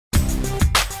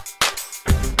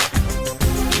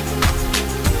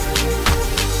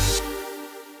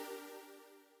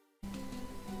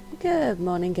Good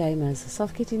morning gamers,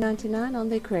 SoftKitty99 on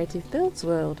the Creative Builds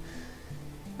world.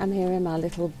 I'm here in my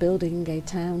little building a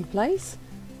town place.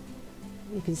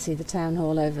 You can see the town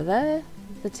hall over there,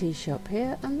 the tea shop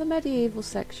here and the medieval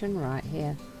section right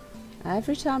here.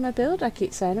 Every time I build I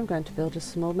keep saying I'm going to build a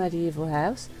small medieval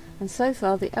house, and so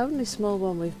far the only small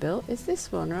one we've built is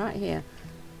this one right here,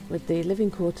 with the living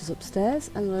quarters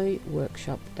upstairs and the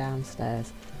workshop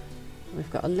downstairs. We've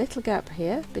got a little gap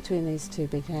here between these two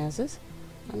big houses,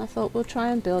 and I thought we'll try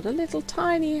and build a little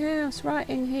tiny house right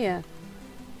in here.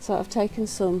 So I've taken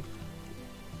some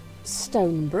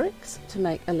stone bricks to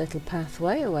make a little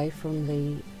pathway away from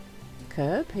the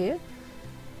curb here.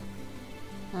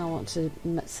 I want to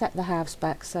set the house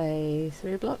back, say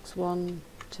 3 blocks, 1,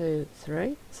 2,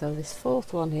 3. So this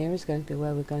fourth one here is going to be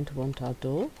where we're going to want our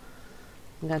door.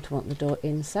 I'm going to want the door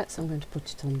inset, so I'm going to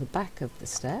put it on the back of the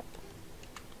step.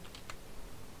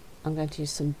 I'm going to use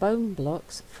some bone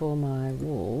blocks for my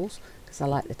walls because I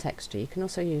like the texture. You can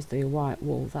also use the white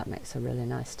wool, that makes a really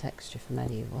nice texture for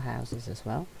medieval houses as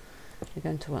well. You're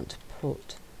going to want to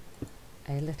put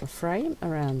a little frame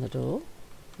around the door.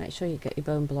 Make sure you get your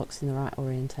bone blocks in the right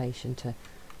orientation to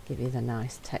give you the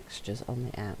nice textures on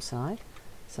the outside.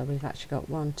 So we've actually got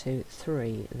 1, 2,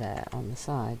 3 there on the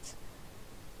sides.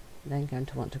 Then going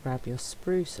to want to grab your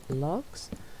spruce logs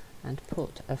and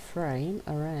put a frame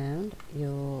around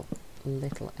your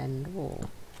little end wall.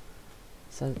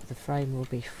 So the frame will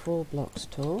be 4 blocks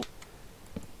tall,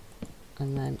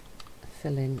 and then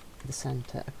fill in the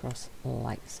centre across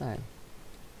like so.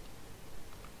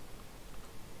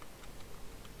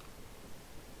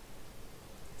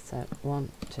 So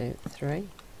 1, 2, 3,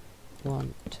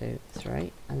 1, 2,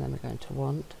 3, and then we're going to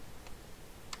want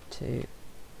to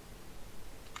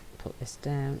put this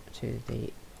down to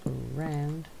the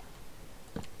round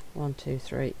 1, 2,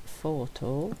 3, 4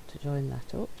 tall to join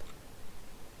that up.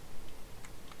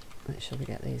 Make sure we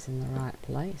get these in the right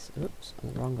place. Oops,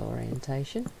 the wrong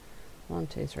orientation. 1,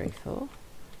 2, 3, 4,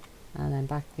 and then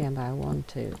back again by 1,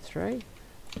 2, 3,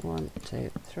 1,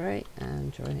 2, 3,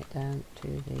 and join it down to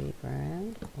the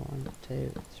ground. 1,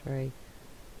 2, 3,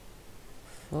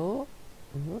 4,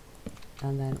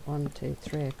 and then 1, 2,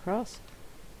 3 across,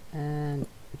 and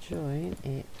join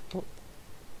it up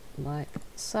like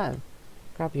so.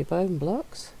 Grab your bone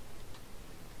blocks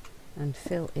and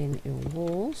fill in your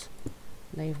walls.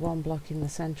 Leave 1 block in the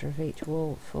centre of each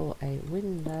wall for a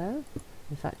window.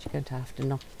 In fact, you're going to have to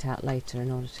knock it out later in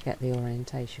order to get the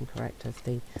orientation correct of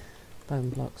the bone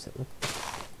blocks at the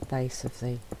base of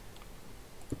the...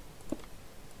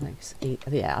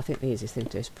 Yeah, I think the easiest thing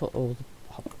to do is put all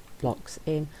the blocks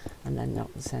in and then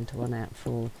knock the centre one out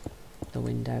for the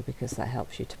window, because that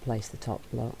helps you to place the top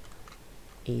block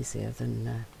easier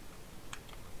than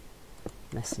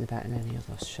messing about in any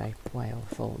other shape, way or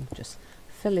form. Just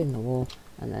fill in the wall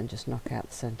and then just knock out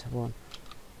the centre one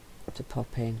to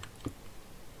pop in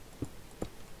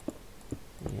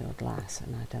your glass,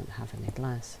 and I don't have any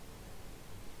glass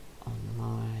on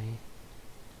my...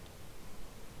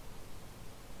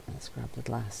 Let's grab the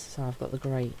glass. So I've got the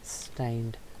grey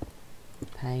stained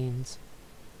panes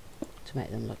to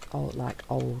make them look like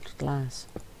old glass.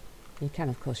 You can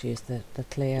of course use the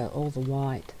clear or the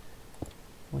white,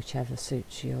 whichever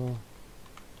suits your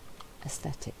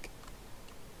aesthetic.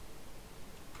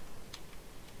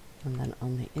 And then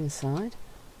on the inside,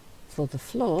 for the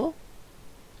floor,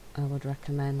 I would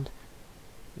recommend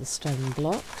the stone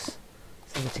blocks,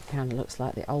 so that it kind of looks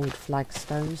like the old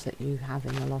flagstones that you have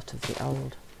in a lot of the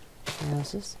old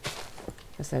houses,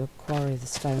 because they would quarry the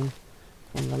stone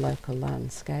from the local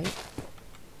landscape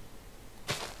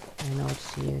in order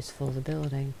to use for the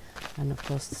building. And of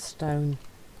course the stone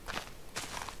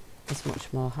is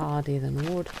much more hardy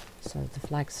than wood, so the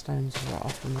flagstones were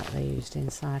often what they used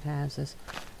inside houses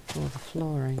for the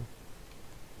flooring.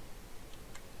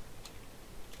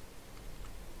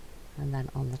 And then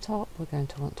on the top we're going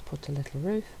to want to put a little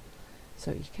roof,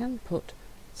 so you can put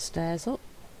stairs up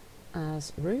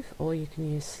as roof, or you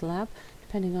can use slab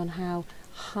depending on how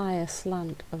high a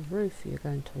slant of roof you're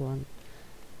going to want.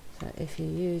 So if you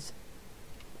use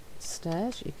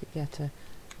stairs you could get a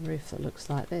roof that looks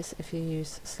like this. If you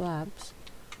use slabs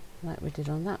like we did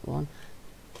on that one,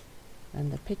 then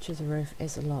the pitch of the roof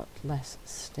is a lot less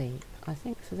steep. I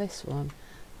think for this one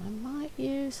I might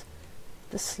use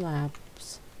the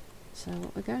slabs. So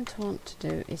what we're going to want to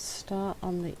do is start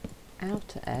on the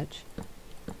outer edge,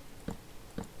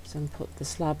 and put the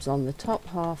slabs on the top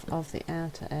half of the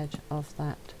outer edge of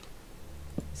that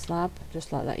slab,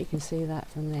 just like that. You can see that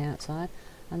from the outside,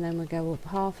 and then we go up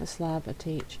half a slab at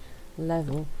each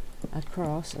level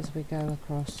across as we go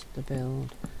across the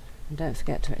build. And don't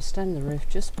forget to extend the roof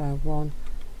just by 1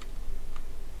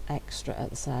 extra at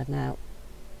the side. Now,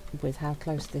 with how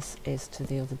close this is to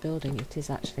the other building, it is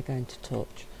actually going to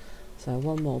touch. So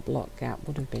one more block gap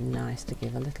would have been nice to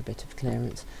give a little bit of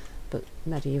clearance. But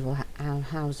medieval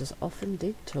houses often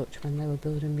did touch when they were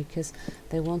building, because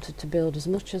they wanted to build as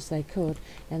much as they could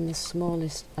in the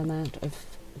smallest amount of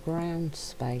ground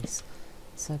space.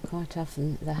 So quite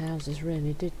often the houses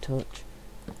really did touch,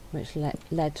 which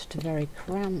led to very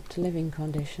cramped living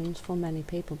conditions for many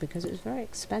people, because it was very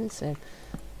expensive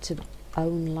to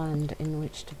own land in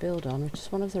which to build on, which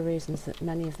is one of the reasons that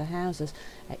many of the houses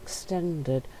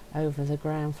extended over the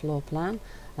ground floor plan,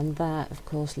 and that of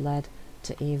course led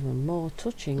to even more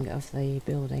touching of the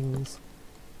buildings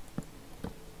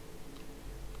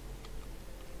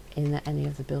in any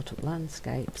of the built up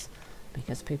landscapes,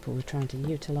 because people were trying to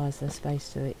utilise their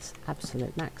space to its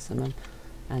absolute maximum,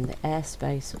 and the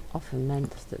airspace often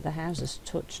meant that the houses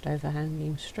touched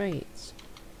overhanging streets.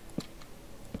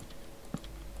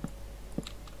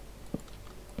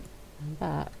 And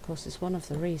that, of course, is one of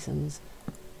the reasons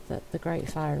that the Great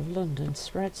Fire of London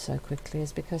spread so quickly,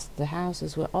 is because the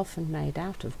houses were often made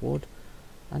out of wood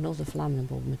and other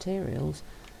flammable materials,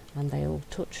 and they all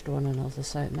touched one another,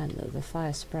 so it meant that the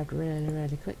fire spread really,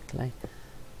 really quickly.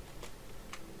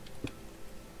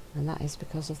 And that is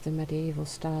because of the medieval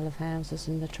style of houses,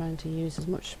 and they're trying to use as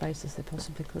much space as they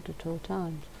possibly could at all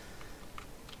times.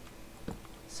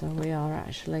 So we are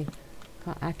actually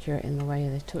quite accurate in the way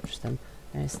they touch them.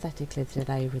 And aesthetically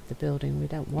today with the building, we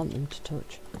don't want them to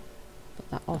touch,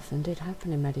 but that often did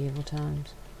happen in medieval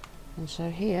times. And so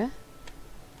here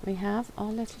we have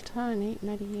our little tiny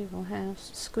medieval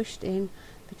house squished in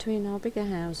between our bigger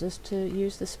houses to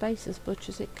use the space as much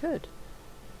as it could.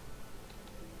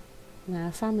 Now,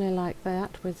 a family like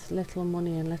that with little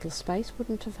money and little space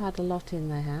wouldn't have had a lot in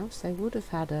their house. They would have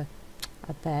had a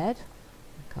bed.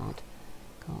 I can't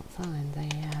find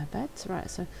the beds. Right,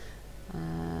 so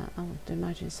I would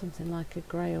imagine something like a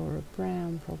grey or a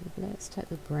brown probably. Let's take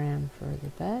the brown for the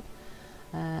bed.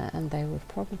 And they would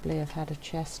probably have had a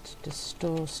chest to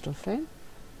store stuff in,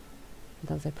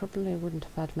 though they probably wouldn't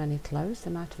have had many clothes.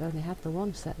 They might have only had the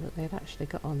one set that they'd actually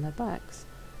got on their backs.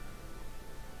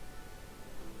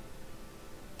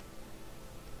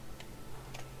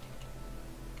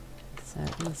 So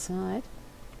inside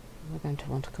we're going to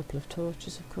want a couple of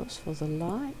torches, of course, for the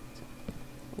light.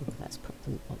 Ooh, let's put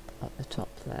them up at the top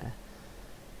there.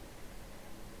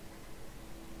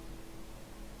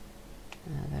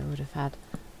 They would have had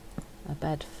a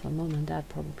bed for mum and dad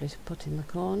probably to put in the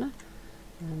corner,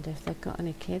 and if they've got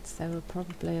any kids they would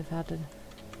probably have had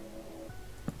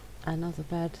another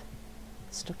bed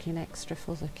stuck in extra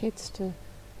for the kids to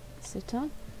sit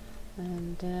on,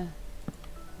 and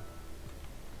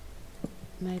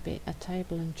maybe a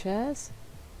table and chairs,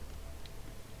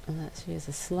 and let's use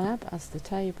a slab as the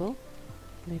table.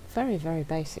 Very, very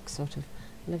basic sort of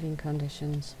living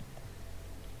conditions.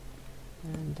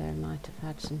 And they might have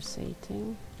had some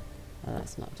seating. Well,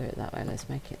 let's not do it that way, let's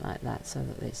make it like that so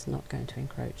that it's not going to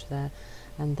encroach there.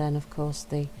 And then of course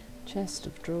the chest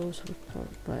of drawers would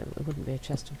probably, it wouldn't be a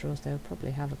chest of drawers, they would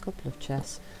probably have a couple of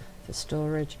chests for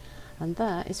storage, and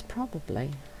that is probably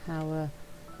how a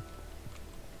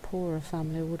poorer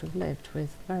family would have lived,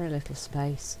 with very little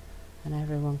space and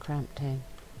everyone cramped in.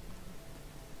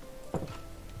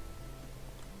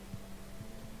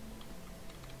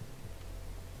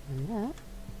 And that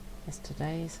is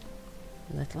today's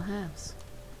little house.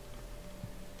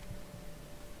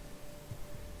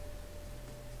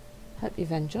 Hope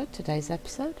you've enjoyed today's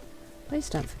episode. Please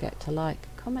don't forget to like,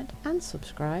 comment and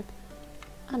subscribe,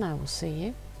 and I will see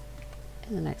you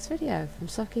in the next video. From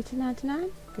Soft Kitty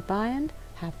 99, goodbye and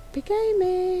happy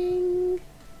gaming!